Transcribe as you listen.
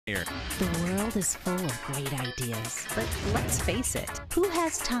Here. The world is full of great ideas, but let's face it, who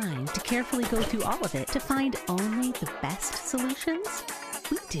has time to carefully go through all of it to find only the best solutions?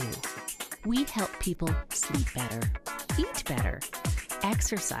 We do. We help people sleep better, eat better,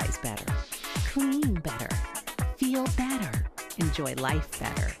 exercise better, clean better, feel better, enjoy life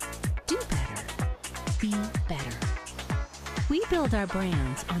better, do better, be better. We build our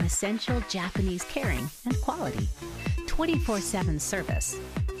brands on essential Japanese caring and quality, 24/7 service,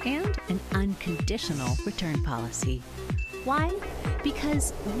 and an unconditional return policy. Why?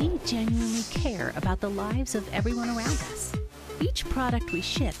 Because we genuinely care about the lives of everyone around us. Each product we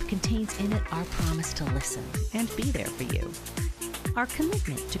ship contains in it our promise to listen and be there for you, our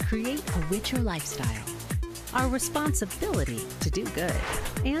commitment to create a richer lifestyle, our responsibility to do good,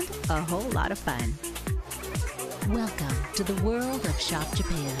 and a whole lot of fun. Welcome to the world of Shop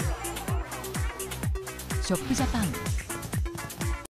Japan. Shop Japan